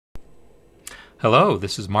Hello,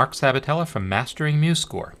 this is Mark Sabatella from Mastering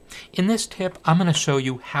MuseScore. In this tip, I'm going to show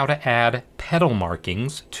you how to add pedal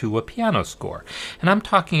markings to a piano score. And I'm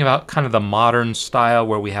talking about kind of the modern style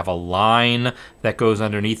where we have a line that goes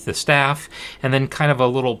underneath the staff and then kind of a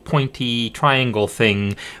little pointy triangle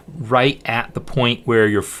thing right at the point where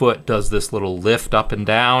your foot does this little lift up and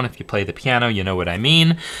down. If you play the piano, you know what I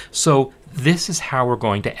mean. So this is how we're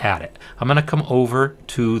going to add it. I'm going to come over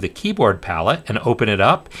to the keyboard palette and open it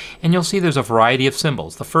up, and you'll see there's a variety of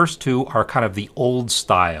symbols. The first two are kind of the old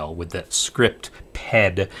style with the script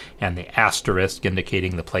ped and the asterisk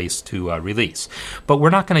indicating the place to release. But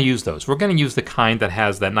we're not going to use those. We're going to use the kind that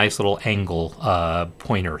has that nice little angle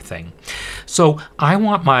pointer thing. So I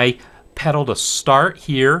want my pedal to start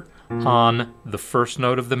here on the first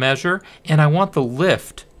note of the measure, and I want the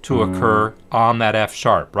lift to occur on that F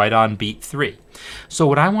sharp, right on beat 3. So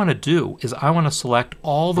what I want to do is I want to select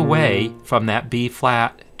all the way from that B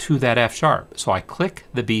flat to that F sharp. So I click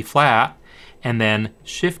the B flat and then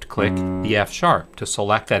shift click the F sharp to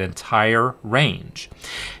select that entire range.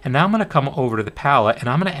 And now I'm going to come over to the palette and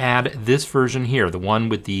I'm going to add this version here, the one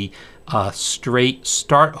with the straight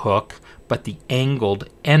start hook but the angled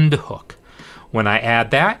end hook. When I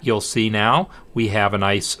add that, you'll see now we have a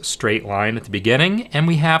nice straight line at the beginning and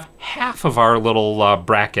we have half of our little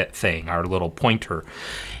bracket thing, our little pointer.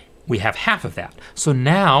 We have half of that. So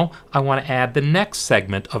now I want to add the next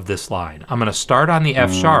segment of this line. I'm going to start on the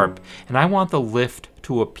F sharp and I want the lift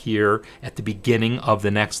to appear at the beginning of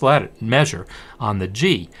the next measure on the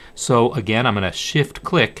G. So again, I'm going to shift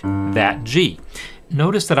click that G.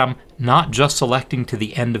 Notice that I'm not just selecting to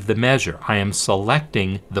the end of the measure. I am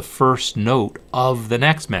selecting the first note of the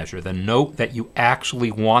next measure, the note that you actually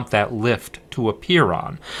want that lift to appear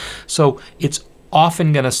on. So it's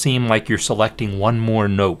often going to seem like you're selecting one more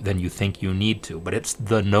note than you think you need to, but it's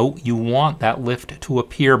the note you want that lift to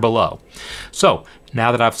appear below. So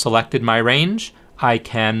now that I've selected my range, I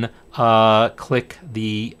can click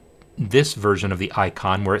this version of the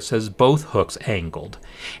icon where it says both hooks angled.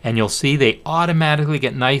 And you'll see they automatically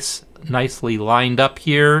get nicely lined up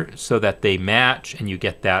here so that they match and you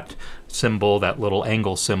get that symbol, that little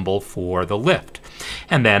angle symbol for the lift.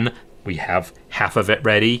 And then we have half of it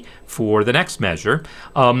ready for the next measure.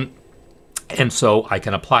 And so I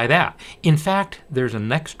can apply that. In fact, there's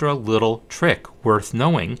an extra little trick worth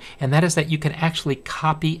knowing, and that is that you can actually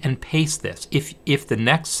copy and paste this. If the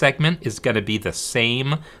next segment is going to be the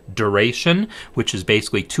same duration, which is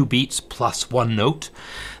basically 2 beats plus 1 note,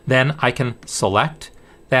 then I can select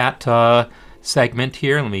that segment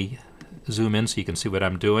here. Let me zoom in so you can see what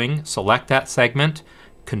I'm doing. Select that segment,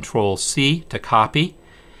 Control C to copy,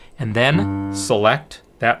 and then select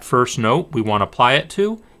that first note we want to apply it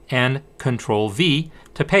to, and Control V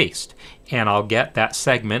to paste. And I'll get that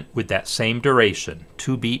segment with that same duration,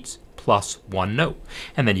 2 beats plus 1 note.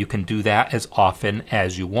 And then you can do that as often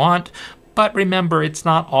as you want. But remember, it's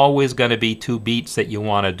not always going to be 2 beats that you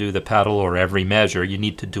want to do the pedal or every measure. You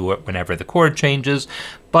need to do it whenever the chord changes.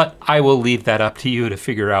 But I will leave that up to you to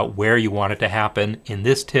figure out where you want it to happen. In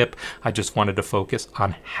this tip, I just wanted to focus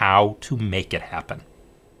on how to make it happen.